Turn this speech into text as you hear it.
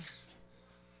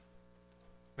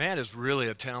Matt is really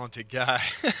a talented guy.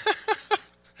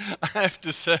 I have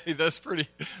to say, those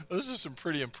are some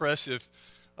pretty impressive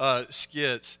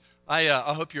skits. I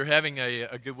hope you're having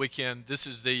a good weekend. This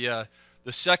is the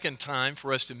second time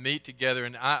for us to meet together,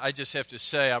 and I just have to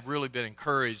say I've really been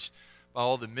encouraged by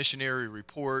all the missionary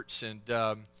reports, and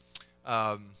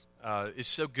it's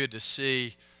so good to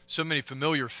see so many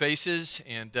familiar faces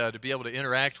and to be able to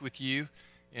interact with you.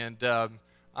 And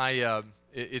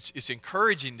it's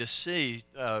encouraging to see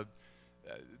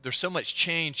there's so much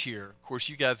change here. Of course,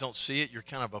 you guys don't see it. You're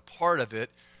kind of a part of it,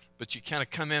 but you kind of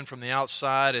come in from the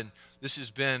outside, and this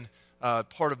has been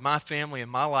part of my family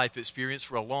and my life experience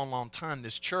for a long, long time,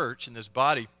 this church and this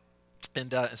body.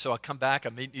 And so I come back, I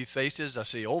meet new faces, I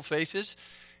see old faces,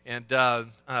 and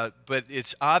but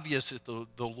it's obvious that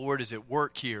the Lord is at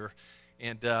work here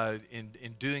and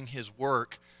in doing His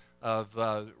work of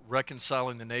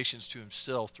reconciling the nations to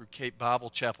Himself through Cape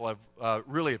Bible Chapel. I've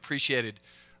really appreciated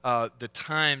the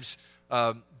times,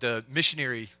 the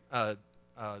missionary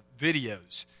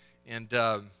videos, and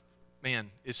man,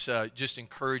 it's just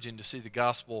encouraging to see the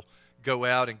gospel go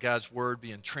out and God's word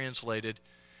being translated.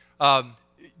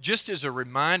 Just as a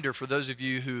reminder for those of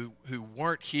you who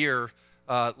weren't here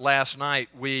last night,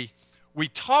 we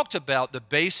talked about the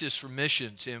basis for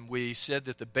missions, and we said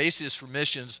that the basis for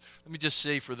missions, let me just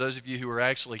see for those of you who are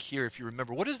actually here, if you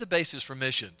remember, what is the basis for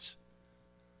missions?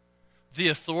 The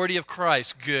authority of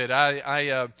Christ. Good.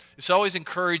 It's always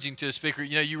encouraging to a speaker.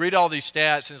 You know, you read all these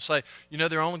stats, and it's like,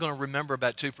 they're only going to remember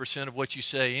about 2% of what you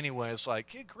say anyway. It's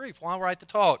like, good grief, why write the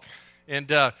talk?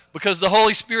 And because the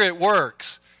Holy Spirit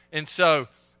works. And so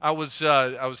I was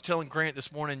telling Grant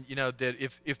this morning, that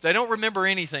if they don't remember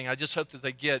anything, I just hope that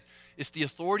they get it's the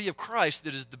authority of Christ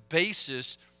that is the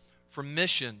basis for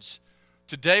missions.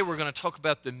 Today we're going to talk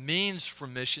about the means for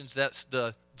missions. That's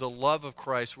the love of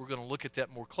Christ. We're going to look at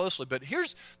that more closely. But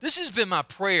this has been my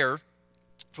prayer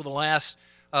for the last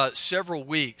several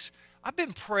weeks. I've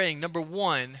been praying, number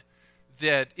one,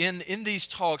 that in these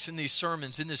talks, in these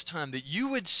sermons, in this time, that you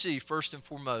would see first and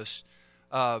foremost,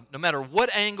 no matter what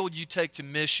angle you take to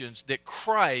missions, that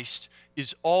Christ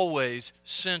is always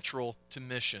central to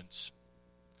missions.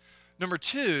 Number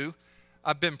two,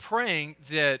 I've been praying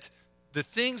that the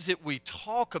things that we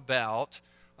talk about,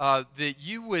 that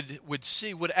you would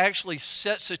see would actually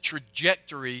set a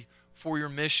trajectory for your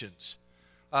missions.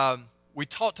 We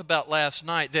talked about last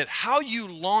night that how you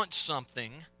launch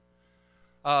something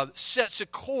sets a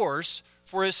course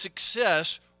for its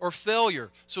success or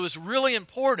failure. So it's really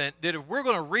important that if we're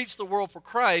going to reach the world for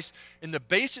Christ, and the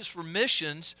basis for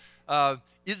missions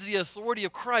is the authority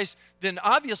of Christ, then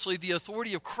obviously the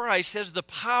authority of Christ has the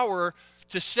power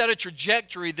to set a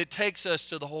trajectory that takes us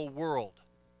to the whole world.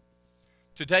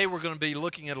 Today we're going to be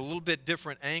looking at a little bit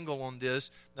different angle on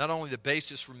this, not only the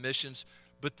basis for missions,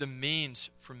 but the means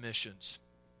for missions.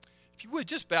 If you would,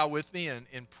 just bow with me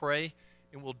and pray,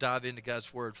 and we'll dive into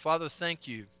God's Word. Father, thank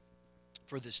you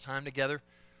for this time together.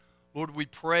 Lord, we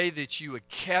pray that you would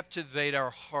captivate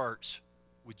our hearts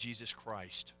with Jesus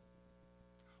Christ.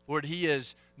 Lord, He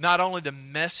is not only the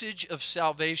message of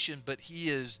salvation, but He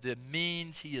is the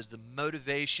means, He is the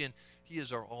motivation, He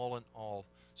is our all in all.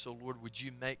 So, Lord, would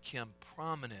you make Him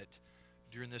prominent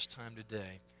during this time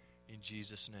today? In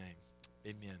Jesus' name,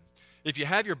 amen. If you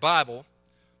have your Bible,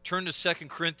 turn to 2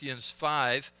 Corinthians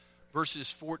 5, verses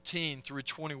 14 through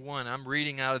 21. I'm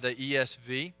reading out of the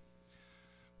ESV.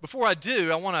 Before I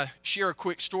do, I want to share a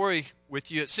quick story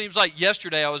with you. It seems like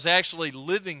yesterday I was actually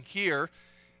living here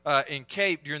in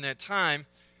Cape during that time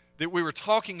that we were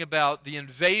talking about the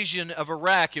invasion of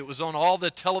Iraq. It was on all the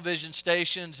television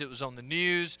stations. It was on the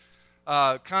news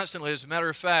constantly. As a matter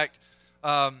of fact,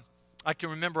 I can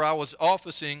remember I was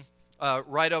officing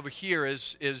right over here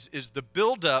as the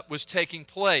buildup was taking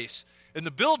place. And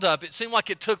the buildup, it seemed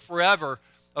like it took forever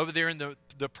over there in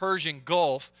the Persian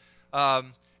Gulf.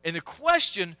 And the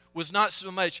question was not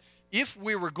so much if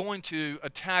we were going to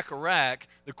attack Iraq.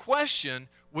 The question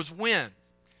was when.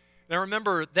 And I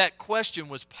remember that question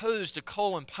was posed to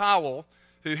Colin Powell,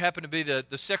 who happened to be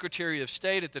the Secretary of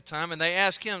State at the time. And they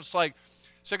asked him, it's like,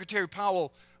 Secretary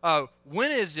Powell,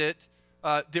 when is it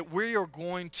that we are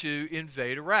going to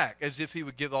invade Iraq? As if he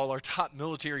would give all our top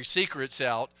military secrets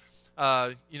out,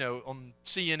 on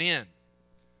CNN.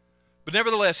 But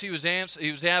nevertheless, he was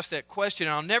asked that question,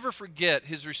 and I'll never forget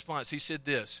his response. He said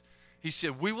this. He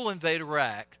said, we will invade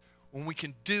Iraq when we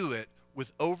can do it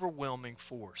with overwhelming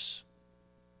force.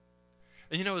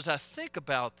 And as I think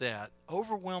about that,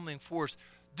 overwhelming force,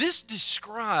 this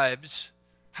describes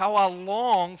how I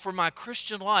long for my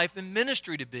Christian life and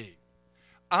ministry to be.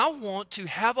 I want to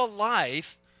have a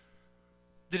life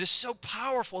that is so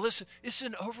powerful. Listen, it's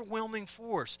an overwhelming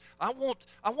force. I want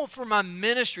for my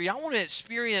ministry, I want to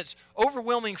experience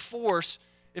overwhelming force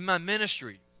in my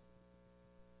ministry.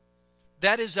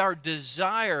 That is our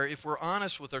desire if we're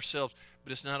honest with ourselves,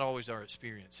 but it's not always our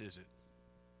experience, is it?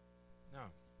 No.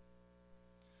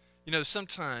 You know,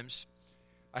 sometimes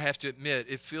I have to admit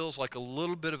it feels like a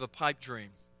little bit of a pipe dream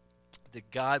that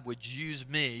God would use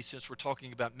me, since we're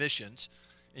talking about missions,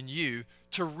 and you,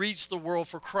 to reach the world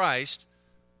for Christ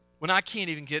when I can't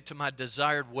even get to my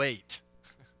desired weight.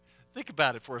 Think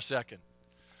about it for a second.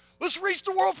 Let's reach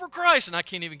the world for Christ, and I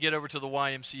can't even get over to the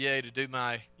YMCA to do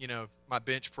my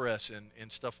bench press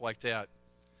and stuff like that.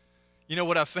 You know,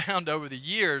 what I've found over the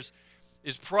years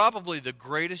is probably the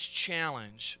greatest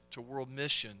challenge to world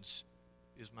missions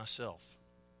is myself.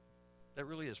 That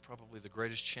really is probably the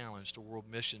greatest challenge to world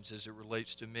missions as it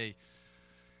relates to me.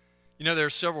 You know, there are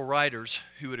several writers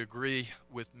who would agree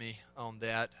with me on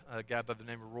that. A guy by the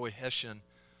name of Roy Hession,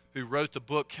 who wrote the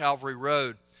book Calvary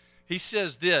Road. He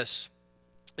says this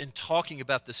in talking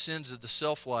about the sins of the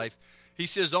self-life. He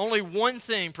says, only one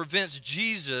thing prevents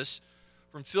Jesus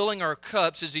from filling our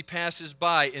cups as he passes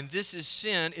by, and this is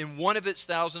sin in one of its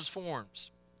thousand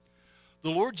forms.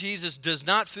 The Lord Jesus does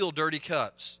not fill dirty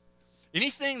cups.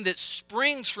 Anything that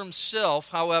springs from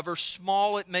self, however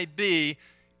small it may be,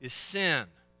 is sin.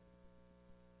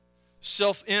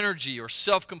 Self-energy or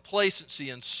self-complacency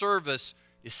in service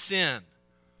is sin.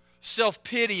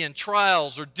 Self-pity in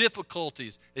trials or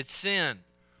difficulties, it's sin.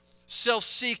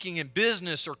 Self-seeking in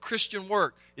business or Christian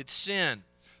work, it's sin.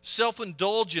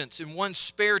 Self-indulgence in one's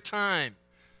spare time,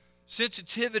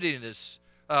 sensitiveness,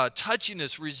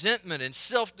 touchiness, resentment, and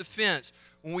self-defense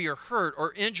when we are hurt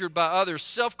or injured by others,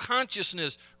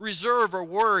 self-consciousness, reserve or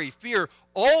worry, fear,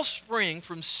 all spring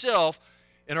from self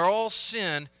and are all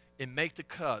sin and make the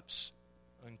cups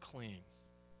unclean.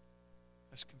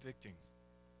 That's convicting.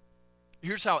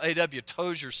 Here's how A.W.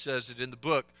 Tozer says it in the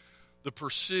book, The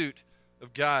Pursuit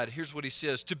of God. Here's what he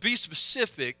says. To be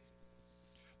specific,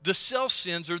 the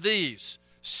self-sins are these: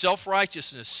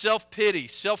 self-righteousness, self-pity,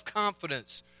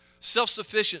 self-confidence,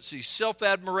 self-sufficiency,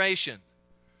 self-admiration,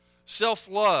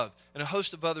 self-love, and a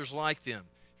host of others like them.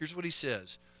 Here's what he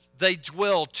says. They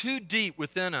dwell too deep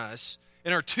within us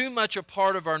and are too much a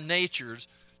part of our natures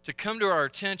to come to our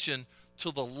attention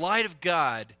till the light of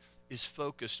God is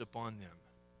focused upon them.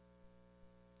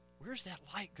 Where's that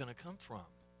light going to come from?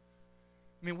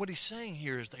 I mean, what he's saying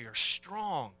here is they are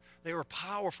strong. They are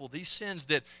powerful. These sins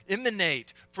that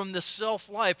emanate from the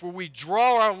self-life, where we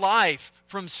draw our life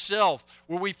from self,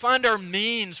 where we find our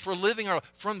means for living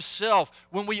from self,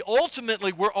 when we're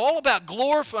all about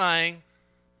glorifying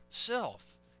self.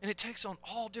 And it takes on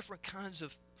all different kinds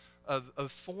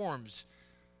of forms,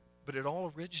 but it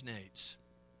all originates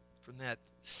from that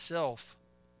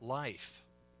self-life.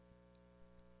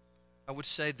 I would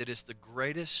say that it's the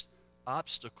greatest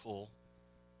obstacle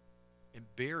and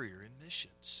barrier in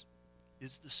missions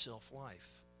is the self-life.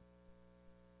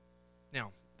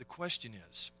 Now, the question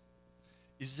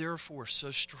is there a force so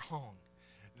strong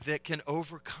that can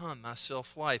overcome my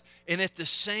self-life and at the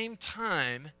same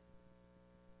time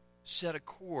set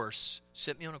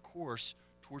me on a course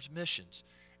towards missions?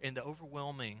 And the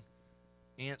overwhelming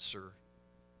answer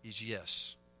is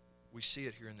yes. We see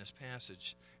it here in this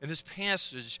passage. And this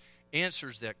passage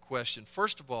answers that question.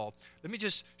 First of all, let me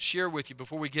just share with you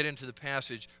before we get into the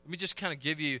passage. Let me just kind of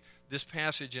give you this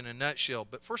passage in a nutshell.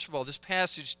 But first of all, this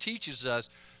passage teaches us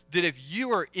that if you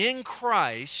are in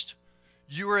Christ,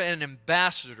 you are an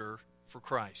ambassador for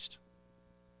Christ.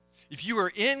 If you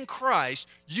are in Christ,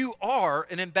 you are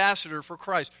an ambassador for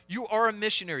Christ. You are a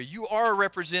missionary. You are a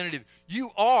representative.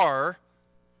 You are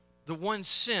the one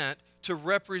sent to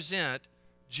represent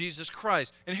Jesus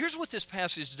Christ. And here's what this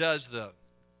passage does, though.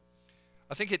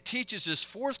 I think it teaches us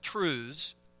 4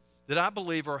 truths that I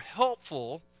believe are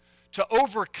helpful to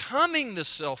overcoming the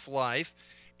self-life,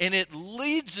 and it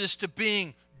leads us to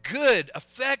being good,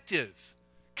 effective,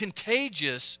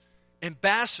 contagious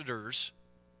ambassadors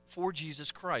for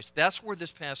Jesus Christ. That's where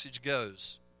this passage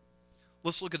goes.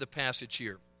 Let's look at the passage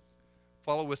here.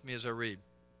 Follow with me as I read.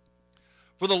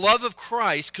 For the love of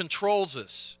Christ controls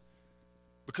us,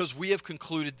 because we have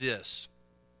concluded this,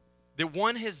 that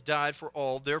one has died for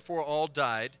all, therefore all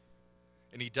died,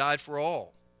 and he died for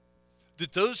all,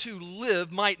 that those who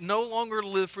live might no longer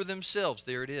live for themselves,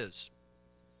 there it is,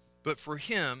 but for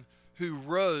him who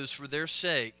rose for their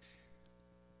sake,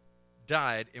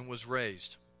 died and was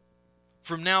raised.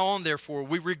 From now on, therefore,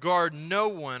 we regard no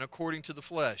one according to the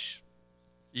flesh.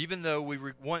 Even though we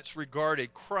once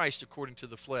regarded Christ according to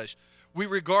the flesh, we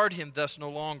regard him thus no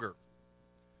longer.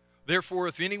 Therefore,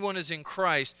 if anyone is in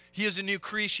Christ, he is a new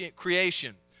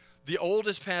creation. The old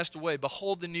has passed away.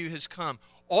 Behold, the new has come.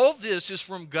 All this is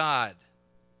from God,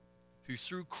 who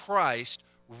through Christ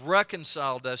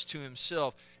reconciled us to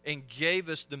himself and gave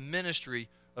us the ministry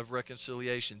of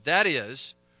reconciliation. That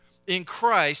is, in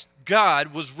Christ,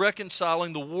 God was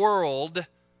reconciling the world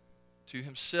to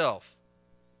himself,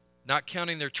 not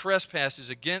counting their trespasses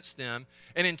against them,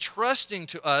 and entrusting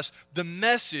to us the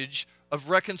message of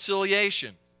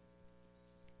reconciliation.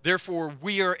 Therefore,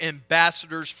 we are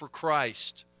ambassadors for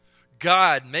Christ,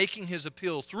 God making his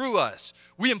appeal through us.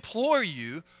 We implore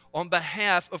you on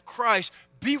behalf of Christ,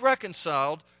 be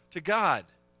reconciled to God.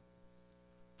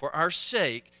 For our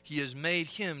sake, he has made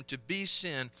him to be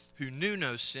sin who knew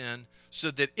no sin,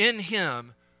 so that in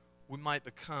him we might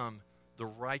become the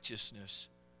righteousness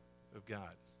of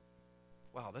God.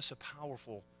 Wow, that's a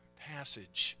powerful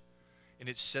passage. And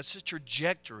it sets a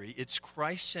trajectory. It's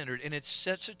Christ-centered, and it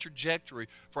sets a trajectory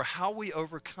for how we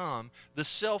overcome the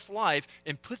self-life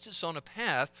and puts us on a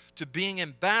path to being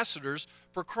ambassadors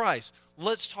for Christ.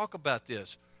 Let's talk about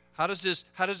this. How does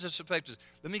this affect us?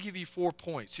 Let me give you 4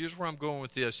 points. Here's where I'm going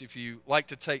with this if you like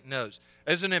to take notes.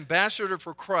 As an ambassador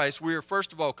for Christ, we are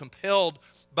first of all compelled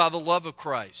by the love of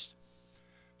Christ.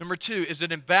 Number 2, as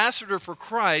an ambassador for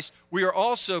Christ, we are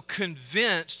also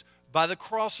convinced by the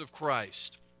cross of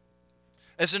Christ.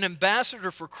 As an ambassador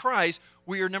for Christ,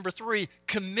 we are, number 3,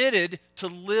 committed to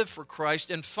live for Christ.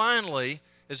 And finally,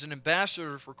 as an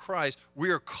ambassador for Christ,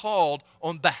 we are called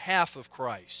on behalf of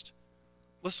Christ.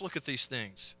 Let's look at these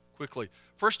things quickly.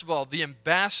 First of all, the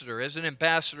ambassador, as an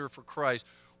ambassador for Christ,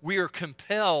 we are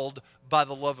compelled by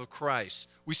the love of Christ.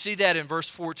 We see that in verse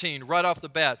 14. Right off the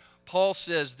bat, Paul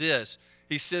says this.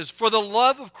 He says, for the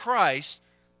love of Christ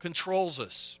controls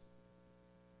us.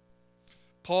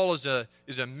 Paul is a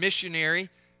missionary.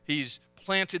 He's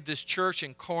planted this church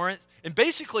in Corinth. And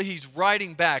basically he's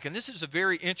writing back. And this is a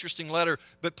very interesting letter.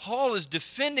 But Paul is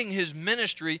defending his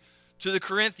ministry to the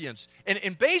Corinthians.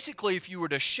 And basically, if you were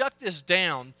to shut this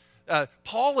down,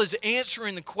 Paul is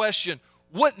answering the question,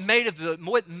 what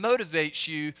motivates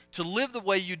you to live the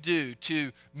way you do,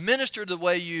 to minister the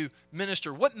way you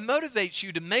minister? What motivates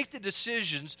you to make the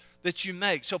decisions that you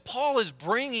make? So Paul is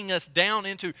bringing us down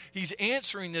into, he's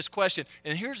answering this question.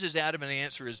 And here's his adamant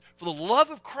answer is, for the love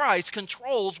of Christ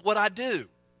controls what I do.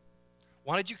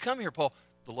 Why did you come here, Paul?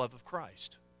 The love of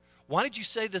Christ. Why did you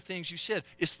say the things you said?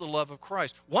 It's the love of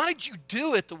Christ. Why did you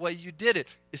do it the way you did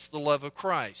it? It's the love of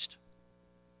Christ.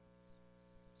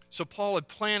 So Paul had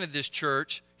planted this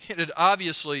church. It had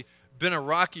obviously been a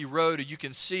rocky road. You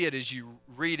can see it as you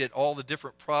read it, all the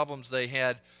different problems they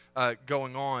had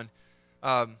going on.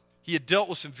 He had dealt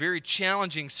with some very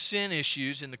challenging sin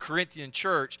issues in the Corinthian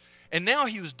church. And now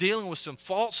he was dealing with some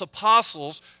false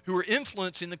apostles who were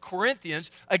influencing the Corinthians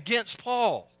against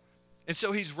Paul. And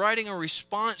so he's writing a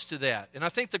response to that. And I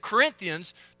think the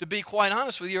Corinthians, to be quite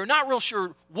honest with you, are not real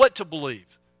sure what to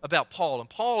believe about Paul. And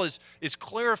Paul is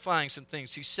clarifying some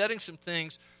things. He's setting some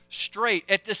things straight.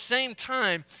 At the same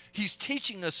time, he's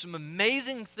teaching us some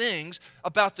amazing things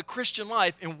about the Christian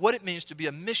life and what it means to be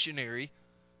a missionary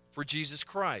for Jesus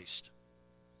Christ.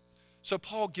 So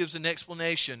Paul gives an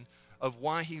explanation of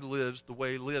why he lives the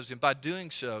way he lives. And by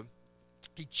doing so,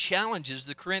 he challenges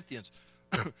the Corinthians.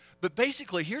 But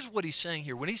basically, here's what he's saying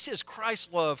here. When he says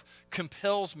Christ's love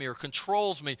compels me or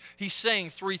controls me, he's saying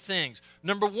 3 things.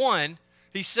 Number 1,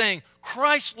 he's saying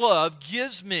Christ's love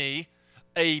gives me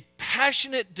a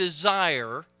passionate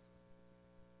desire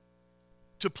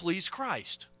to please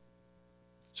Christ.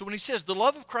 So when he says the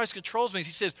love of Christ controls me, he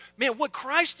says, man, what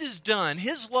Christ has done,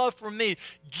 his love for me,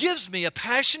 gives me a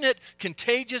passionate,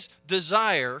 contagious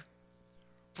desire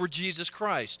for Jesus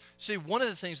Christ. See, one of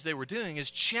the things they were doing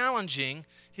is challenging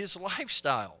his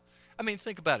lifestyle. I mean,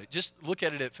 think about it. Just look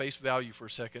at it at face value for a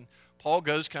second. Paul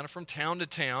goes kind of from town to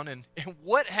town, and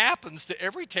what happens to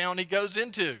every town he goes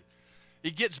into?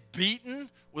 He gets beaten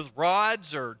with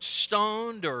rods or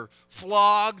stoned or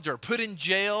flogged or put in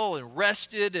jail and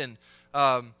arrested and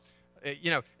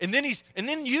and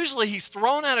then usually he's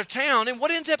thrown out of town, and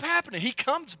what ends up happening? He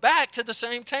comes back to the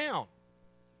same town.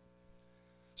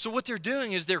 So what they're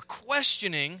doing is they're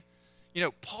questioning,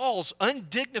 Paul's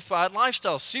undignified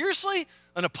lifestyle. Seriously?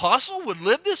 An apostle would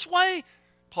live this way?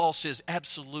 Paul says,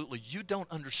 absolutely. You don't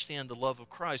understand the love of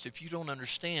Christ if you don't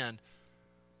understand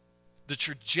the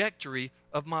trajectory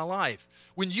of my life.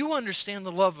 When you understand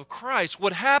the love of Christ,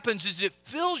 what happens is it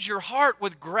fills your heart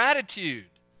with gratitude.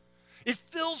 It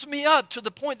fills me up to the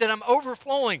point that I'm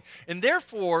overflowing. And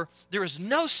therefore, there is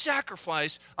no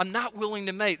sacrifice I'm not willing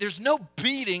to make. There's no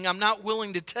beating I'm not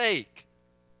willing to take.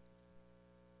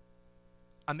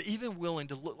 I'm even willing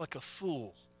to look like a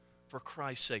fool for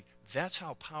Christ's sake. That's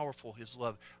how powerful his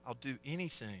love. I'll do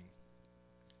anything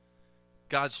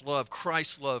God's love,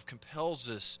 Christ's love, compels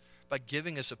us by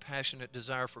giving us a passionate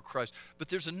desire for Christ. But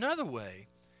there's another way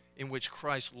in which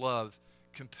Christ's love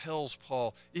compels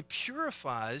Paul. It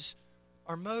purifies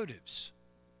our motives.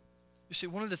 You see,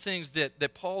 one of the things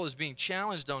that Paul is being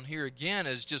challenged on here again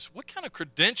is just what kind of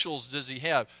credentials does he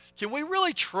have? Can we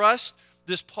really trust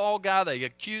this Paul guy? They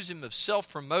accuse him of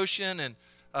self-promotion, and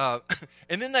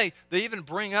then they even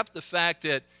bring up the fact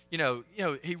that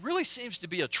he really seems to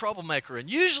be a troublemaker. And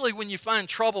usually when you find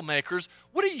troublemakers,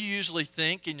 what do you usually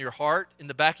think in your heart, in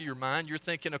the back of your mind? You're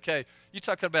thinking, okay, you're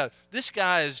talking about this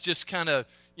guy is just kind of,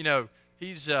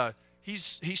 he's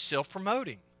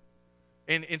self-promoting.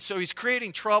 And so he's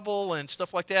creating trouble and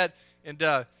stuff like that. And,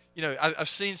 I've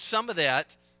seen some of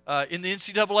that in the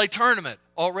NCAA tournament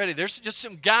already. There's just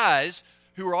some guys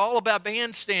who are all about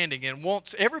bandstanding and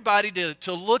wants everybody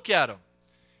to look at them.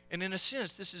 And in a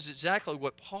sense, this is exactly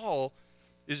what Paul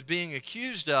is being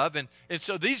accused of. And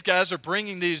so these guys are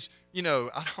bringing these,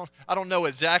 I don't know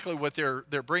exactly what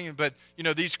they're bringing, but,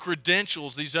 these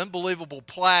credentials, these unbelievable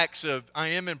plaques of I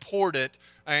am important,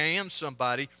 I am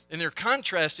somebody, and they're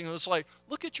contrasting. It's like,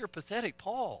 look at your pathetic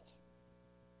Paul.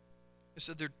 And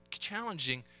so they're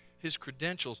challenging his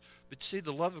credentials. But see,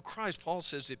 the love of Christ, Paul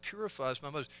says, it purifies my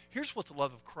motives. Here's what the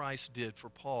love of Christ did for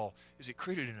Paul, is it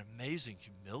created an amazing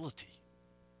humility.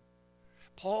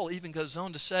 Paul even goes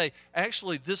on to say,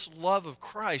 actually, this love of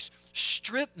Christ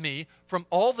stripped me from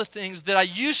all the things that I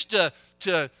used to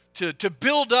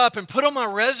build up and put on my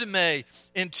resume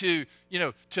and to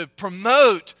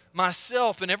promote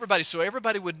myself and everybody, so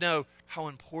everybody would know how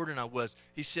important I was.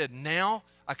 He said, now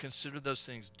I consider those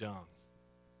things dung.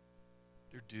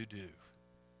 They're doo-doo.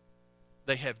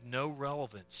 They have no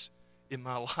relevance in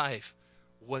my life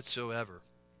whatsoever.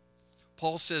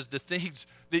 Paul says the things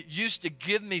that used to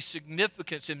give me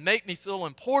significance and make me feel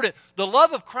important, the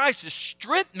love of Christ has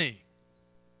stripped me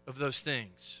of those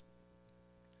things.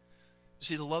 You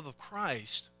see, the love of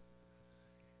Christ,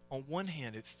 on one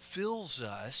hand, it fills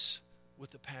us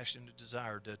with the passionate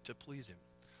desire to please Him.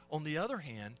 On the other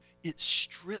hand, it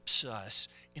strips us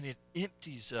and it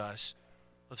empties us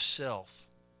of self.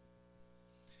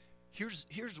 Here's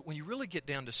when you really get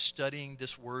down to studying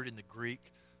this word in the Greek,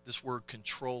 this word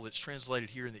control, it's translated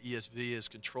here in the ESV as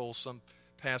control. Some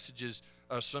passages,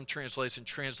 some translation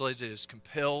translates it as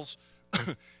compels.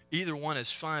 Either one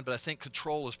is fine, but I think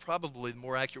control is probably the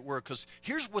more accurate word, because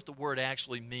here's what the word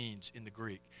actually means in the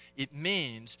Greek. It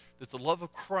means that the love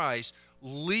of Christ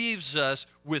leaves us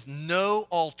with no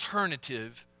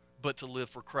alternative but to live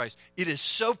for Christ. It is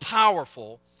so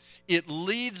powerful, it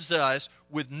leaves us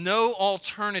with no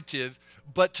alternative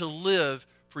but to live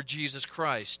for Jesus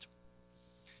Christ.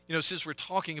 Since we're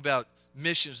talking about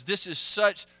missions, this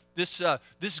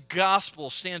gospel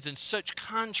stands in such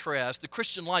contrast, the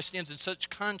Christian life stands in such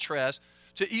contrast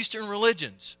to Eastern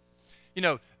religions.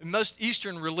 In most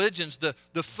Eastern religions,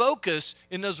 the focus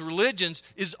in those religions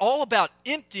is all about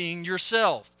emptying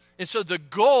yourself. And so the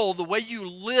goal, the way you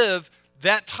live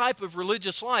that type of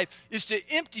religious life, is to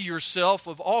empty yourself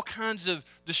of all kinds of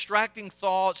distracting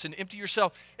thoughts and empty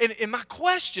yourself. And my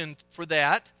question for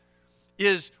that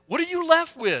is, what are you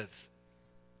left with?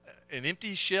 An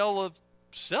empty shell of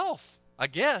self, I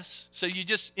guess. So you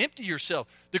just empty yourself.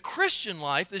 The Christian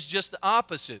life is just the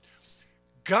opposite.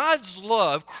 God's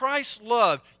love, Christ's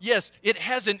love, yes, it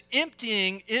has an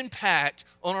emptying impact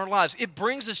on our lives. It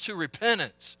brings us to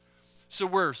repentance. So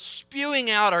we're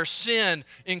spewing out our sin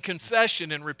in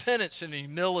confession and repentance and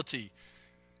humility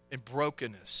and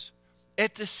brokenness.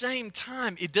 At the same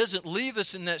time, it doesn't leave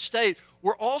us in that state.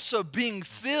 We're also being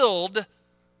filled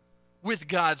with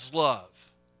God's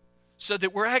love, so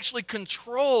that we're actually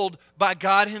controlled by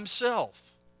God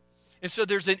Himself. And so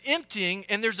there's an emptying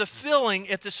and there's a filling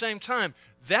at the same time.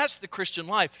 That's the Christian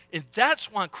life. And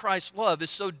that's why Christ's love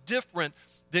is so different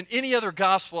than any other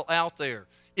gospel out there.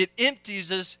 It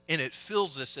empties us and it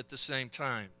fills us at the same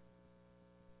time.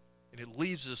 And it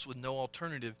leaves us with no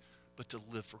alternative but to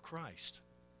live for Christ.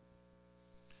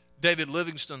 David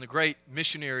Livingstone, the great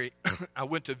missionary, I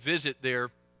went to visit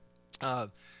there at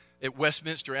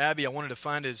Westminster Abbey. I wanted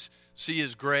to see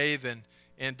his grave, and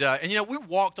we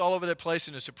walked all over that place,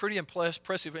 and it's a pretty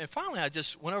impressive. And finally, I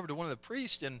just went over to one of the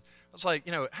priests, and I was like,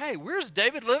 hey, where's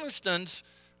David Livingstone's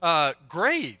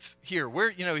grave here? Where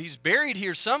he's buried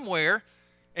here somewhere,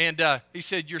 and he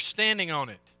said, you're standing on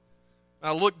it.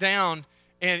 And I looked down,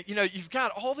 and you've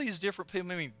got all these different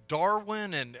people. I mean,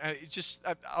 Darwin, and I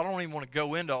don't even want to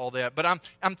go into all that, but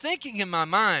I'm thinking in my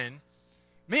mind,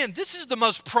 man, this is the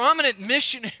most prominent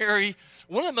missionary,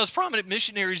 one of the most prominent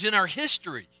missionaries in our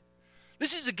history.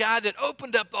 This is a guy that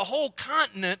opened up the whole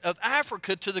continent of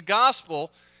Africa to the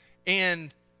gospel,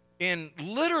 and And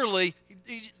literally,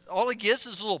 all he gets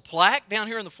is a little plaque down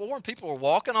here on the floor, and people are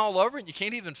walking all over it, and you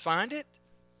can't even find it.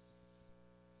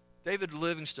 David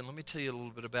Livingstone, let me tell you a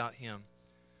little bit about him.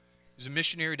 He was a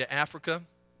missionary to Africa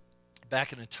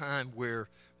back in a time where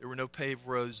there were no paved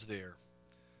roads there.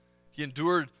 He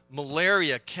endured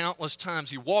malaria countless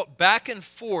times. He walked back and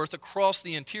forth across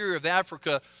the interior of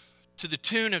Africa to the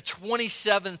tune of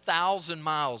 27,000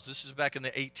 miles. This is back in the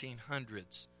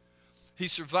 1800s. He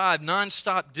survived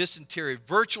nonstop dysentery,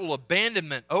 virtual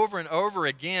abandonment over and over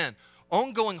again,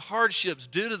 ongoing hardships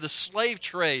due to the slave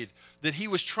trade that he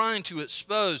was trying to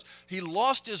expose. He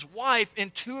lost his wife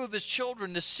and 2 of his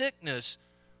children to sickness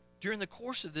during the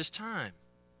course of this time.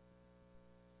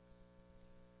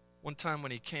 One time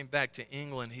when he came back to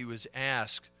England, he was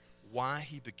asked why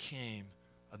he became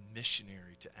a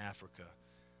missionary to Africa.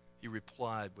 He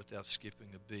replied without skipping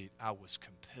a beat, "I was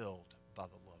compelled by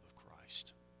the love of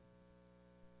Christ."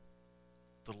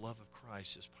 The love of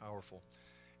Christ is powerful.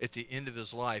 At the end of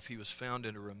his life, he was found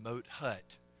in a remote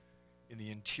hut in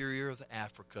the interior of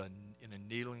Africa in a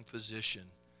kneeling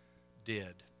position,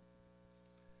 dead.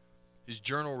 His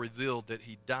journal revealed that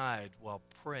he died while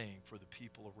praying for the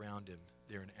people around him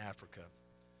there in Africa.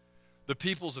 The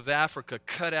peoples of Africa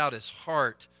cut out his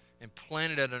heart and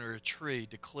planted it under a tree,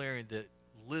 declaring that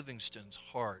Livingstone's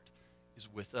heart is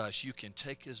with us. You can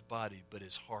take his body, but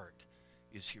his heart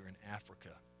is here in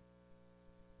Africa.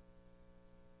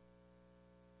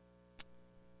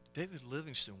 David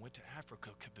Livingstone went to Africa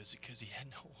because he had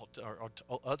no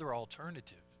other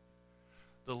alternative.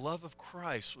 The love of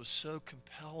Christ was so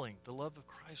compelling. The love of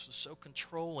Christ was so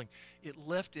controlling. It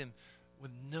left him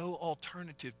with no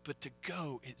alternative but to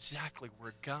go exactly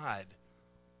where God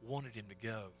wanted him to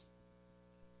go.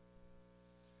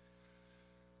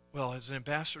 Well, as an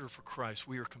ambassador for Christ,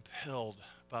 we are compelled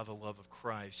by the love of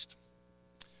Christ.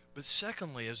 But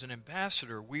secondly, as an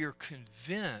ambassador, we are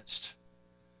convinced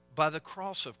by the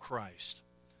cross of Christ.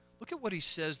 Look at what he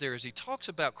says there. As he talks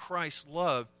about Christ's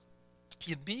love,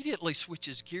 he immediately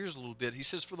switches gears a little bit. He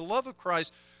says, for the love of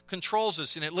Christ controls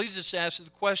us, and it leads us to ask the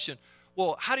question,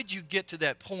 well, how did you get to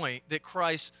that point that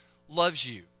Christ loves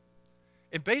you?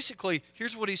 And basically,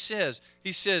 here's what he says.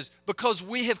 He says, because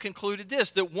we have concluded this,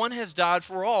 that one has died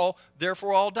for all,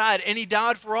 therefore all died. And he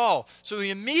died for all. So he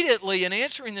immediately, in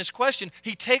answering this question,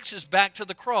 he takes us back to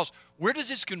the cross. Where does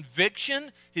his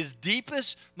conviction, his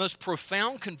deepest, most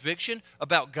profound conviction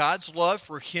about God's love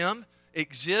for him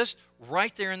exist?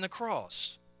 Right there in the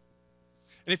cross.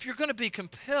 And if you're going to be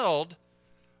compelled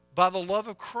by the love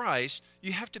of Christ,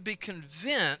 you have to be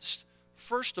convinced,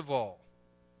 first of all,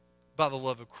 by the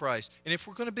love of Christ. And if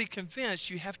we're going to be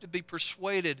convinced, you have to be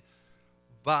persuaded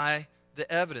by the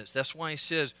evidence. That's why he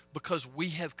says, because we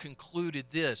have concluded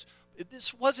this.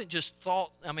 This wasn't just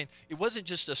thought, it wasn't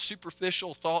just a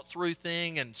superficial thought through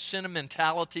thing and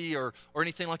sentimentality or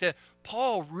anything like that.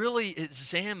 Paul really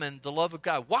examined the love of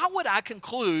God. Why would I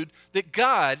conclude that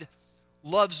God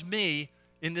loves me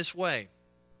in this way?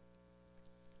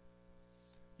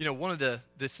 You know, one of the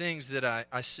things that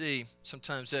I see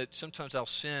sometimes I'll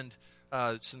send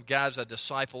some guys I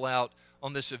disciple out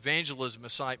on this evangelism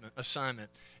assignment.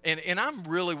 And I'm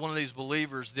really one of these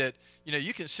believers that, you know,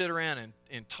 you can sit around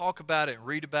and talk about it and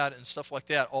read about it and stuff like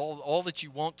that all that you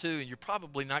want to, and you're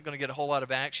probably not going to get a whole lot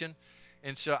of action.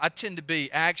 And so I tend to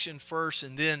be action first,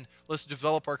 and then let's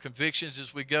develop our convictions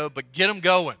as we go, but get them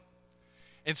going.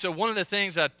 And so one of the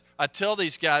things I tell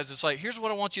these guys, it's like, here's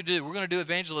what I want you to do. We're going to do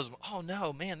evangelism. Oh,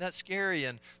 no, man, that's scary.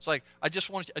 And it's like, I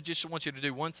just want you to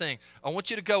do one thing. I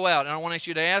want you to go out, and I want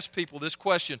you to ask people this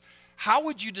question. How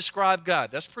would you describe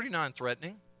God? That's pretty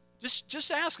non-threatening.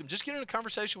 Just ask them. Just get in a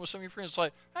conversation with some of your friends. It's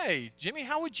like, hey, Jimmy,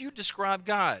 how would you describe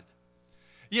God?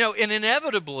 You know, and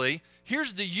inevitably,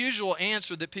 here's the usual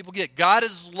answer that people get. God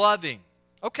is loving.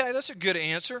 Okay, that's a good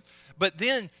answer. But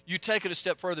then you take it a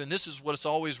step further, and this is what it's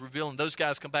always revealing. Those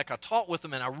guys come back. I talked with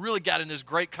them, and I really got in this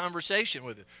great conversation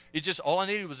with it. It just, all I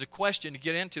needed was a question to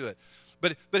get into it.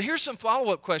 But here's some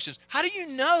follow-up questions. How do you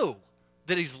know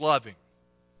that he's loving?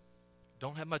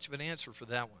 Don't have much of an answer for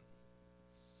that one.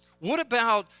 What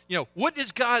about, what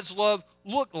does God's love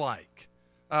look like?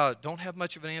 Don't have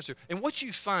much of an answer. And what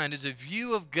you find is a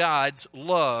view of God's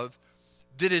love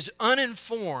that is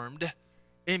uninformed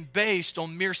and based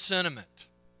on mere sentiment.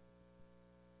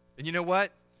 And you know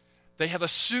what? They have a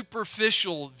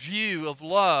superficial view of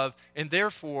love, and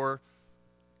therefore,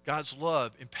 God's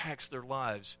love impacts their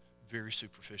lives very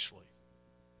superficially.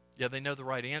 Yeah, they know the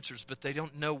right answers, but they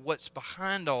don't know what's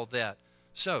behind all that.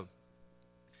 So,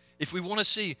 if we want to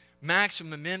see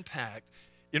maximum impact,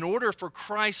 in order for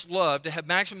Christ's love to have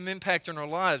maximum impact on our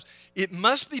lives, it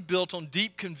must be built on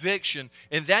deep conviction,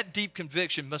 and that deep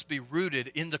conviction must be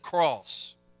rooted in the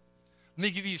cross. Let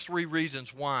me give you 3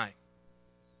 reasons why.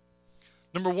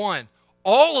 Number 1,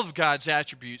 all of God's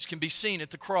attributes can be seen at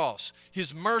the cross.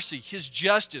 His mercy, His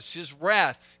justice, His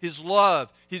wrath, His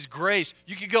love, His grace.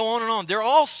 You could go on and on. They're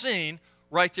all seen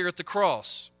right there at the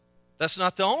cross. That's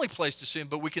not the only place to see them,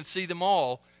 but we can see them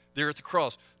all there at the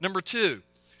cross. Number 2,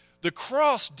 the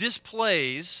cross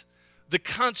displays the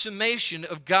consummation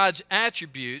of God's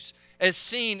attributes as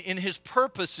seen in His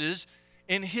purposes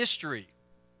in history.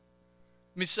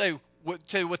 Let me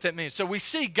tell you what that means. So we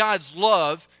see God's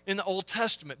love in the Old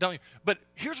Testament, don't you? But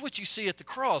here's what you see at the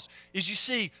cross, is you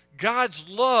see God's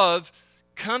love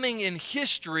coming in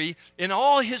history in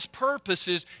all His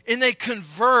purposes, and they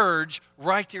converge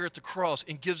right there at the cross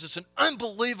and gives us an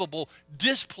unbelievable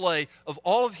display of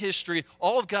all of history,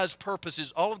 all of God's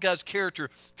purposes, all of God's character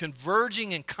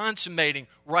converging and consummating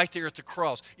right there at the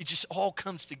cross. It just all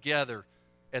comes together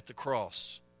at the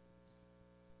cross.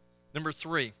 Number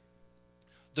 3,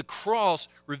 the cross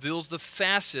reveals the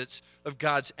facets of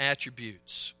God's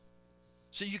attributes.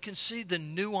 So you can see the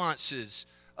nuances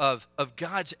of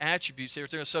God's attributes there.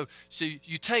 So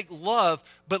you take love,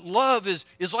 but love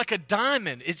is like a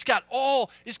diamond. It's got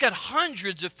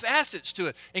hundreds of facets to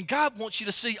it. And God wants you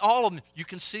to see all of them. You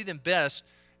can see them best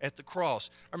at the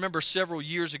cross. I remember several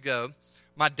years ago,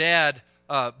 my dad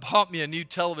bought me a new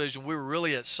television. We were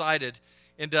really excited.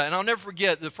 And I'll never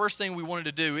forget, the first thing we wanted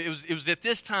to do, it was at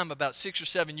this time about 6 or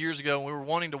 7 years ago, and we were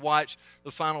wanting to watch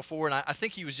the Final Four, and I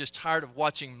think he was just tired of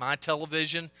watching my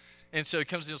television. And so he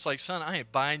comes in and it's like, son, I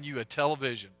ain't buying you a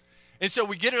television. And so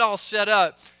we get it all set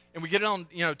up, and we get it on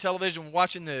television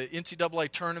watching the NCAA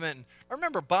tournament. And I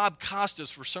remember Bob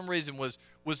Costas, for some reason,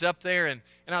 was up there, and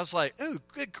I was like, ooh,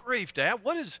 good grief, Dad,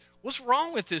 what's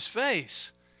wrong with his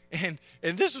face? And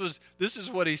this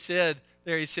is what he said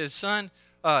there. He says, son,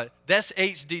 that's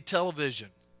HD television.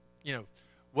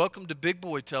 Welcome to big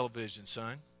boy television,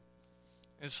 son.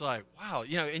 It's like, wow,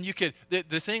 and you could,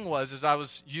 the thing was,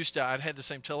 I'd had the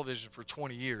same television for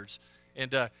 20 years.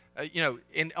 And,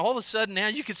 and all of a sudden now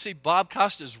you could see Bob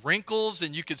Costa's wrinkles,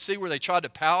 and you could see where they tried to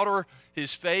powder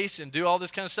his face and do all this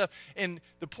kind of stuff. And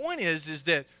the point is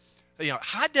that,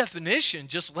 high definition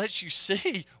just lets you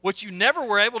see what you never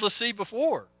were able to see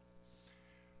before.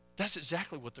 That's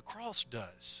exactly what the cross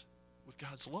does with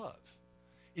God's love.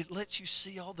 It lets you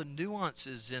see all the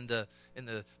nuances and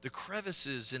the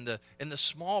crevices and the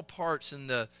small parts and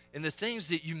the things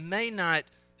that you may not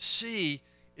see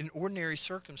in ordinary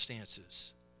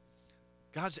circumstances.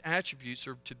 God's attributes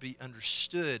are to be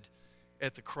understood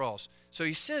at the cross. So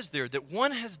he says there that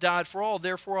one has died for all,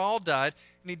 therefore all died,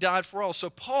 and he died for all. So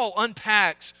Paul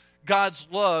unpacks God's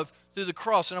love through the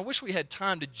cross, and I wish we had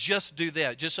time to just do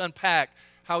that, just unpack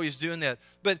how he's doing that.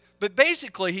 But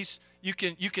basically, you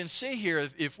can see here,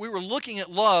 if we were looking at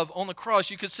love on the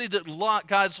cross, you could see that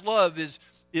God's love is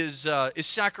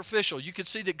sacrificial. You could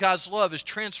see that God's love is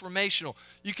transformational.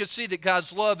 You could see that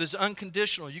God's love is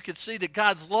unconditional. You could see that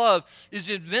God's love is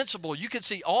invincible. You could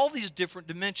see all these different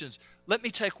dimensions. Let me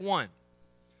take one,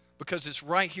 because it's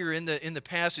right here in the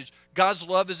passage. God's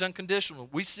love is unconditional.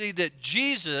 We see that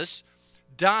Jesus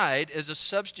died as a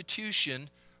substitution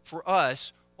for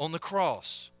us on the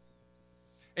cross.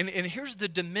 And here's the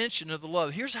dimension of the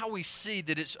love. Here's how we see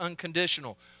that it's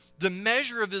unconditional. The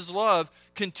measure of his love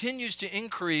continues to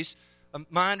increase,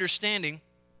 my understanding,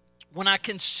 when I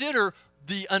consider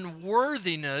the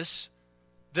unworthiness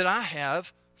that I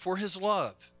have for his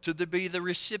love, to be the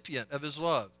recipient of his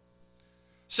love.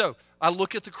 So I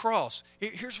look at the cross.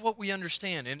 Here's what we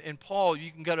understand. And Paul, you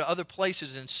can go to other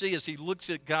places and see as he looks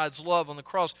at God's love on the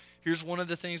cross, here's one of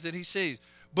the things that he sees.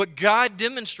 But God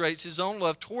demonstrates his own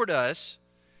love toward us,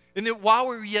 and that while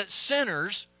we were yet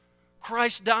sinners,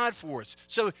 Christ died for us.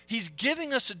 So he's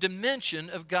giving us a dimension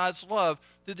of God's love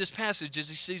through this passage as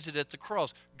he sees it at the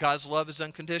cross. God's love is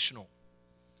unconditional.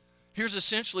 Here's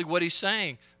essentially what he's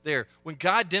saying there. When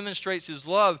God demonstrates his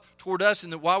love toward us,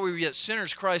 and that while we were yet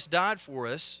sinners, Christ died for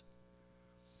us,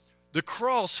 the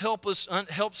cross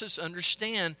helps us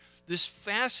understand this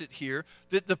facet here,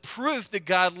 that the proof that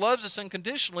God loves us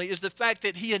unconditionally is the fact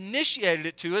that he initiated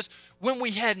it to us when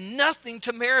we had nothing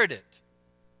to merit it.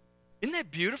 Isn't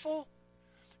that beautiful?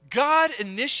 God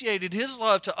initiated his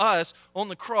love to us on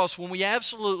the cross when we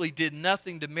absolutely did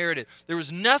nothing to merit it. There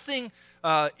was nothing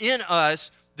in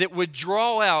us that would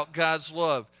draw out God's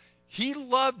love. He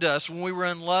loved us when we were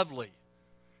unlovely.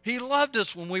 He loved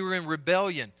us when we were in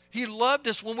rebellion. He loved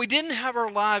us when we didn't have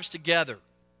our lives together.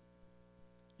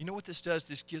 You know what this does?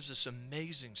 This gives us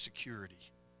amazing security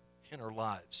in our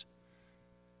lives.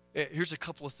 Here's a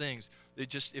couple of things that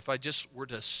just, if I just were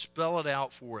to spell it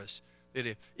out for us, that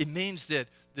it means that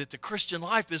the Christian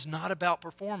life is not about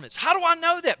performance. How do I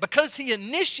know that? Because he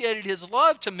initiated his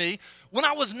love to me when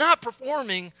I was not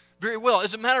performing very well.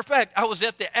 As a matter of fact, I was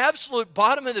at the absolute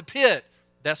bottom of the pit.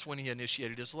 That's when he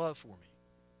initiated his love for me.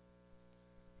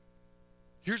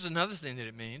 Here's another thing that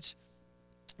it means.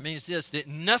 It means this, that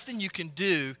nothing you can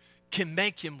do can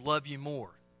make him love you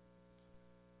more.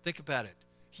 Think about it.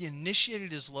 He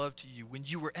initiated his love to you when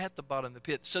you were at the bottom of the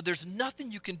pit. So there's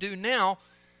nothing you can do now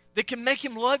that can make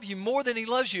him love you more than he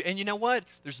loves you. And you know what?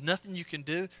 There's nothing you can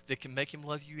do that can make him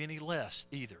love you any less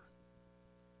either.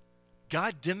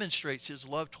 God demonstrates his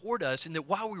love toward us, and that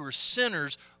while we were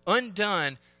sinners,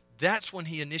 undone, that's when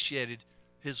he initiated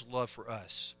his love for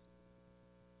us.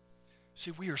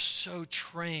 See, we are so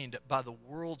trained by the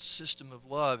world system of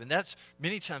love, and that's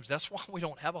many times that's why we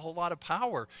don't have a whole lot of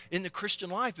power in the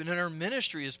Christian life and in our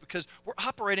ministry, is because we're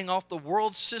operating off the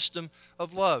world system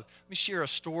of love. Let me share a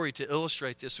story to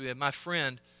illustrate this. We had my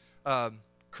friend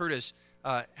Curtis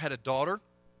had a daughter,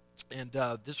 and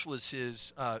this was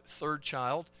his third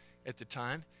child at the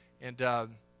time, and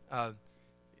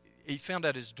he found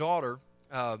out his daughter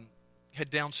had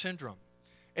Down syndrome,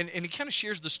 and he kind of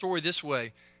shares the story this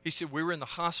way. He said, we were in the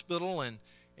hospital, and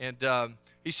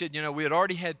he said, we had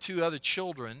already had 2 other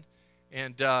children,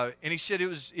 and he said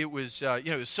it was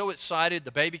so excited.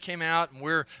 The baby came out,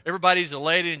 and everybody's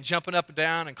elated and jumping up and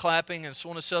down and clapping and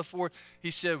so on and so forth. He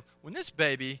said, when this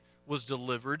baby was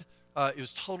delivered, it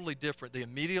was totally different. They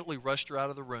immediately rushed her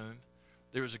out of the room.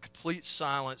 There was a complete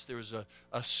silence. There was a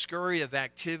scurry of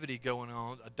activity going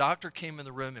on. A doctor came in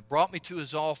the room and brought me to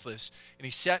his office, and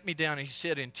he sat me down, and he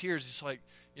said in tears, he's like,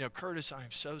 Curtis, I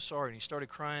am so sorry. And he started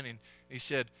crying, and he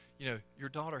said, your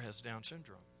daughter has Down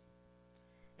syndrome.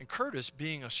 And Curtis,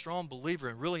 being a strong believer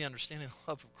and really understanding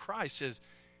the love of Christ, says,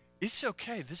 it's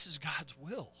okay. This is God's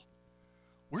will.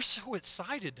 We're so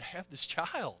excited to have this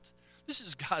child. This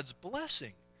is God's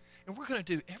blessing. And we're going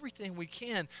to do everything we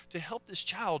can to help this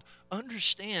child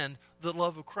understand the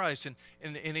love of Christ. And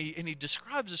he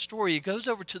describes the story. He goes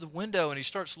over to the window, and he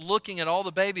starts looking at all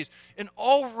the babies. And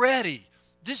already,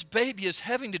 this baby is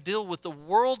having to deal with the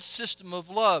world system of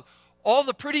love. All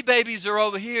the pretty babies are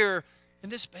over here,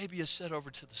 and this baby is set over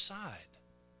to the side.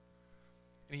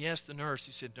 And he asked the nurse,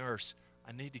 he said, Nurse,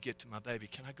 I need to get to my baby.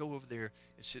 Can I go over there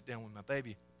and sit down with my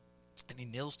baby? And he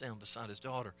kneels down beside his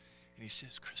daughter, and he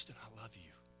says, Kristen, I love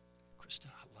you. Kristen,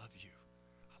 I love you.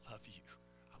 I love you.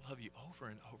 I love you, over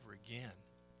and over again.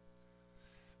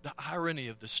 The irony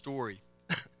of the story,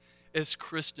 as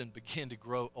Kristen began to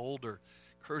grow older,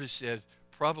 Curtis said,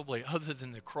 probably other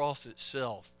than the cross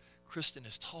itself, Kristen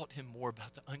has taught him more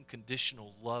about the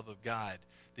unconditional love of God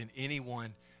than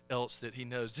anyone else that he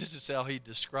knows. This is how he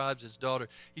describes his daughter.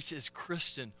 He says,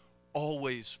 Kristen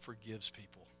always forgives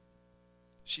people.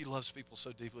 She loves people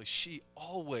so deeply. She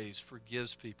always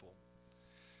forgives people.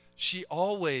 She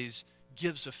always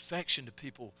gives affection to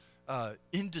people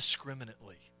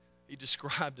indiscriminately. He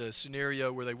described a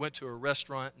scenario where they went to a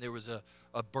restaurant, and there was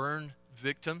a burn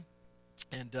victim,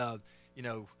 and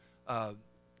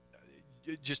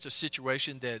just a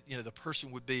situation that the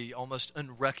person would be almost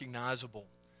unrecognizable.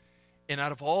 And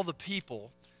out of all the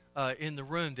people in the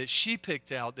room that she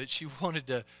picked out that she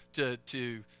wanted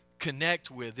to connect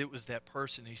with, it was that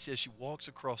person. He says she walks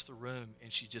across the room,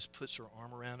 and she just puts her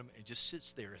arm around them and just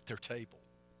sits there at their table.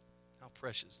 How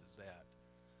precious is that?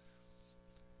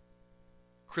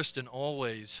 Kristen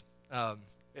always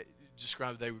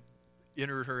described they would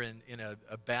enter her in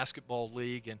a basketball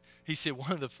league, and he said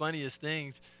one of the funniest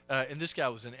things, and this guy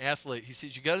was an athlete, he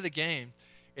says you go to the game,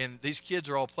 and these kids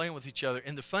are all playing with each other,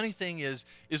 and the funny thing is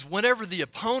whenever the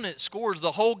opponent scores,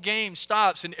 the whole game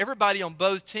stops, and everybody on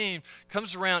both teams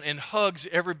comes around and hugs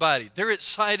everybody. They're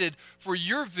excited for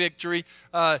your victory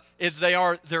as they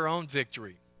are their own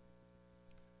victory.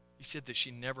 He said that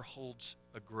she never holds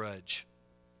a grudge.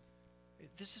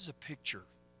 This is a picture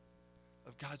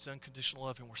of God's unconditional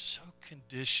love, and we're so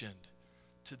conditioned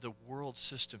to the world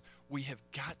system. We have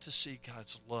got to see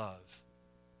God's love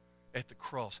at the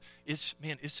cross. It's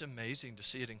amazing to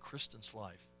see it in Kristen's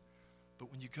life.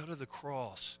 But when you go to the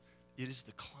cross, it is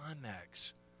the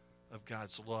climax of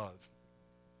God's love.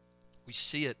 We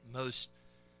see it most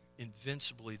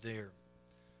invincibly there.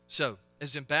 So,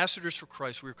 as ambassadors for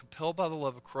Christ, we are compelled by the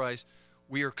love of Christ.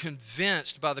 We are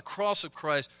convinced by the cross of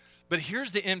Christ. But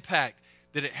here's the impact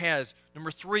that it has.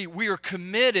 Number 3, we are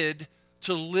committed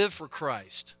to live for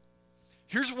Christ.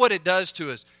 Here's what it does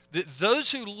to us. That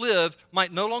those who live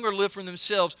might no longer live for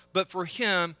themselves, but for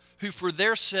him who for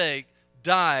their sake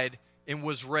died and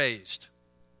was raised.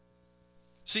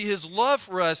 See, his love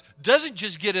for us doesn't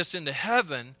just get us into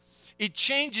heaven, it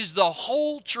changes the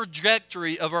whole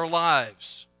trajectory of our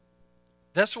lives.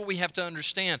 That's what we have to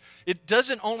understand. It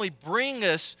doesn't only bring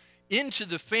us into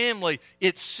the family,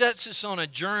 it sets us on a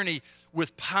journey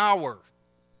with power.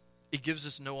 It gives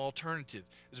us no alternative.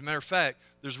 As a matter of fact,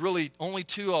 there's really only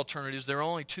two alternatives. There are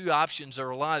only two options in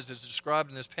our lives as described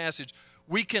in this passage.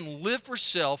 We can live for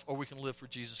self or we can live for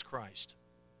Jesus Christ.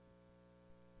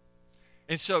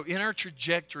 And so in our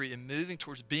trajectory and moving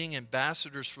towards being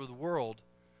ambassadors for the world,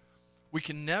 we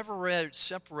can never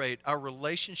separate our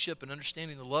relationship and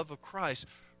understanding the love of Christ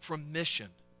from mission.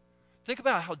 Think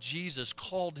about how Jesus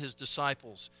called his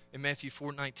disciples in Matthew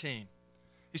 4:19.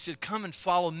 He said, "Come and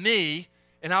follow me,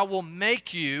 and I will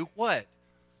make you," what?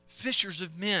 Fishers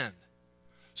of men.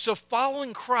 So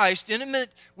following Christ,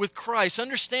 intimate with Christ,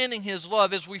 understanding his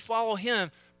love as we follow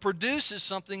him, produces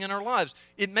something in our lives.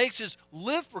 It makes us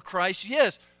live for Christ,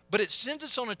 yes, but it sends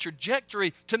us on a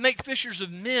trajectory to make fishers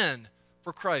of men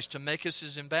for Christ, to make us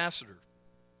his ambassador.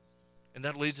 And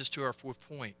that leads us to our fourth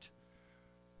point.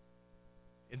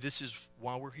 And this is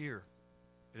why we're here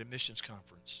at a missions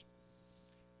conference.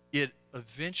 It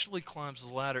eventually climbs the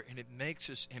ladder and it makes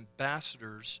us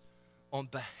ambassadors on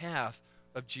behalf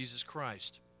of Jesus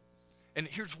Christ. And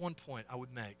here's one point I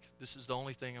would make. This is the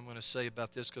only thing I'm going to say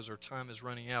about this because our time is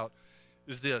running out,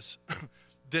 is this.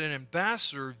 That an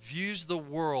ambassador views the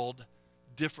world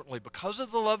differently. Because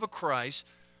of the love of Christ,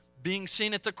 being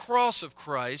seen at the cross of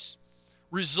Christ,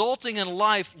 resulting in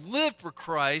life lived for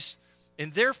Christ,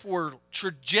 and therefore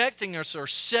trajecting us or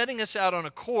setting us out on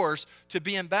a course to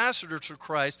be ambassadors for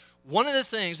Christ. One of the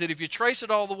things that if you trace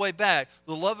it all the way back,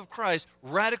 the love of Christ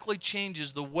radically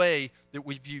changes the way that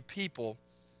we view people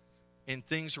and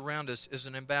things around us as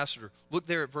an ambassador. Look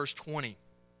there at verse 20.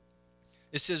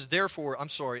 It says,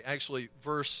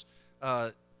 verse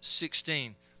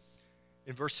 16.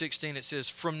 In verse 16 it says,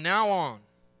 "From now on,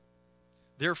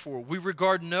 therefore, we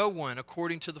regard no one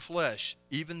according to the flesh.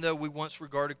 Even though we once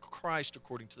regarded Christ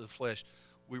according to the flesh,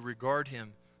 we regard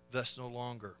him thus no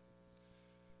longer."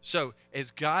 So,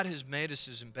 as God has made us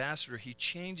his ambassador, he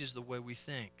changes the way we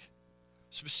think.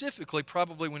 Specifically,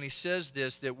 probably when he says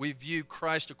this, that we view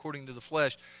Christ according to the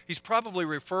flesh, he's probably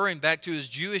referring back to his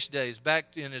Jewish days,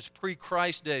 back in his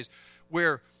pre-Christ days,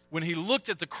 where when he looked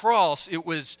at the cross,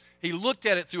 he looked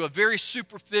at it through a very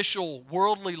superficial,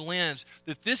 worldly lens,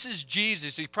 that this is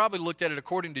Jesus. He probably looked at it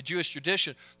according to Jewish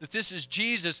tradition, that this is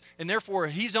Jesus, and therefore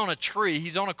he's on a tree,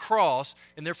 he's on a cross,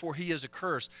 and therefore he is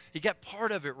accursed. He got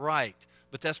part of it right,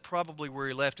 but that's probably where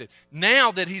he left it.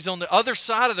 Now that he's on the other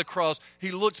side of the cross,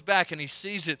 he looks back and he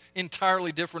sees it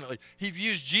entirely differently. He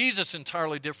views Jesus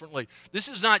entirely differently. This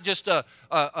is not just a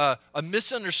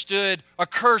misunderstood,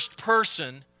 accursed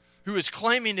person who is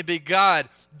claiming to be God.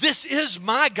 This is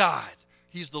my God.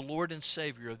 He's the Lord and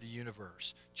Savior of the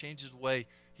universe. Changes the way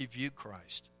he viewed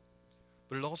Christ.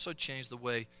 But it also changed the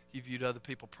way he viewed other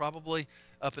people. Probably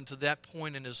up until that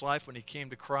point in his life when he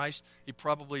came to Christ, he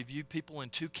probably viewed people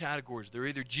in two categories. They're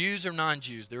either Jews or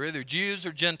non-Jews. They're either Jews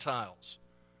or Gentiles.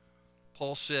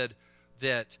 Paul said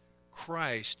that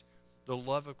Christ, the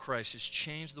love of Christ, has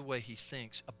changed the way he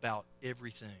thinks about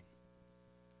everything.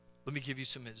 Let me give you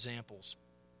some examples.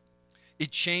 It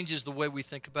changes the way we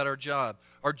think about our job.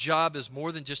 Our job is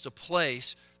more than just a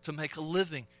place to make a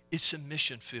living. It's a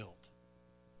mission field.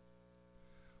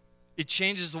 It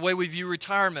changes the way we view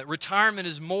retirement. Retirement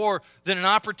is more than an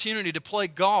opportunity to play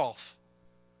golf.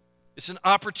 It's an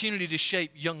opportunity to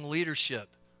shape young leadership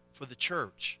for the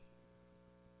church.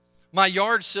 My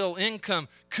yard sale income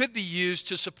could be used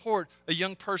to support a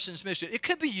young person's mission. It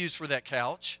could be used for that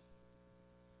couch,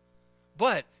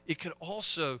 but it could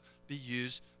also be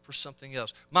used for something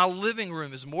else. My living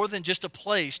room is more than just a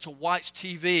place to watch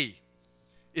TV.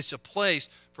 It's a place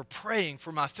for praying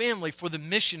for my family, for the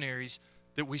missionaries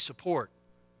that we support.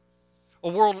 A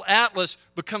world atlas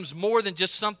becomes more than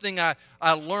just something I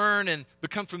learn and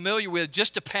become familiar with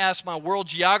just to pass my world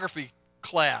geography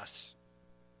class.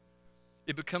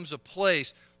 It becomes a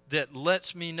place that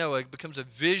lets me know, it becomes a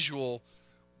visual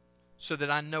so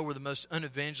that I know where the most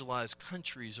unevangelized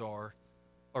countries are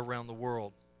around the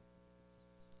world.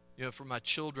 You know, for my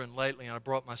children lately, and I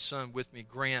brought my son with me,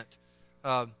 Grant,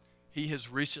 he has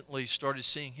recently started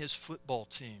seeing his football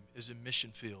team as a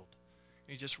mission field.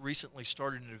 He just recently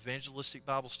started an evangelistic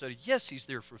Bible study. Yes, he's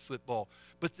there for football,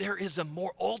 but there is a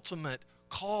more ultimate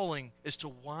calling as to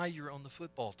why you're on the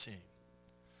football team.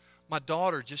 My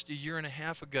daughter, just a year and a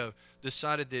half ago,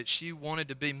 decided that she wanted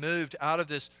to be moved out of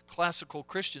this classical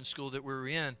Christian school that we were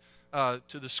in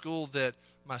to the school that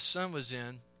my son was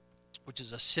in, which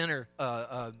is a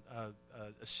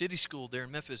city school there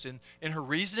in Memphis. And her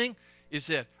reasoning is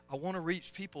that I want to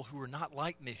reach people who are not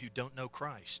like me, who don't know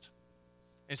Christ.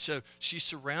 And so she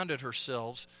surrounded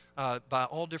herself by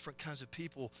all different kinds of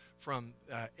people, from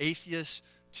atheists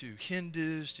to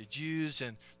Hindus to Jews.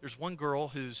 And there's one girl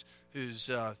whose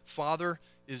father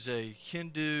is a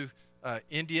Hindu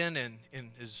Indian, and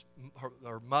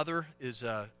her mother is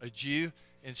a Jew.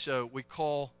 And so we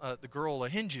call the girl a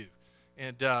Hindu.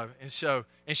 And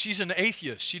she's an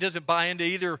atheist. She doesn't buy into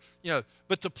either,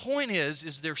 But the point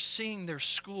is they're seeing their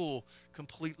school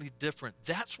completely different.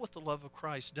 That's what the love of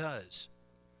Christ does.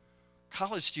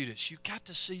 College students, you got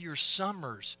to see your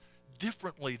summers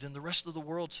differently than the rest of the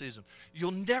world sees them.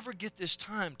 You'll never get this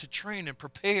time to train and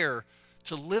prepare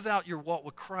to live out your walk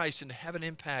with Christ and to have an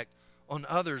impact on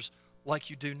others like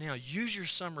you do now. Use your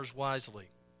summers wisely.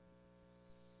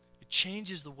 It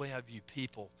changes the way I view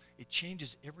people. It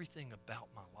changes everything about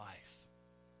my life.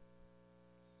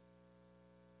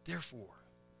 Therefore,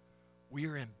 we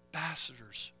are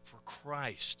ambassadors for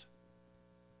Christ.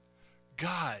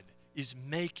 God is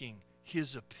making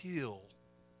his appeal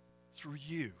through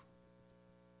you.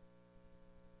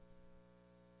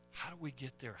 How do we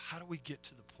get there? How do we get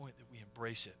to the point that we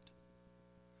embrace it?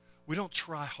 We don't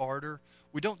try harder.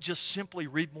 We don't just simply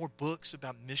read more books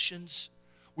about missions.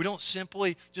 We don't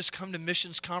simply just come to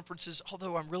missions conferences,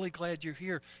 although I'm really glad you're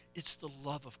here. It's the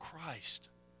love of Christ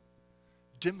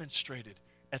demonstrated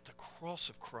at the cross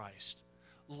of Christ,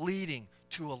 leading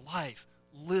to a life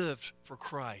lived for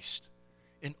Christ,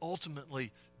 and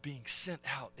ultimately being sent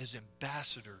out as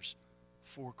ambassadors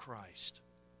for Christ.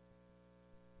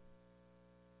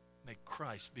 May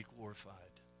Christ be glorified.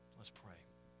 Let's pray.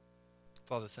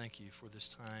 Father, thank you for this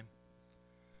time.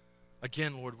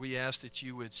 Again, Lord, we ask that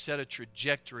you would set a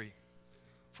trajectory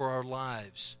for our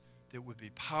lives that would be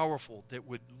powerful, that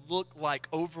would look like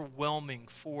overwhelming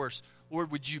force.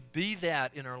 Lord, would you be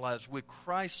that in our lives? Would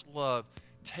Christ's love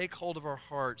take hold of our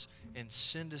hearts and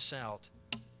send us out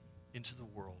into the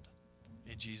world?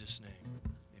 In Jesus' name.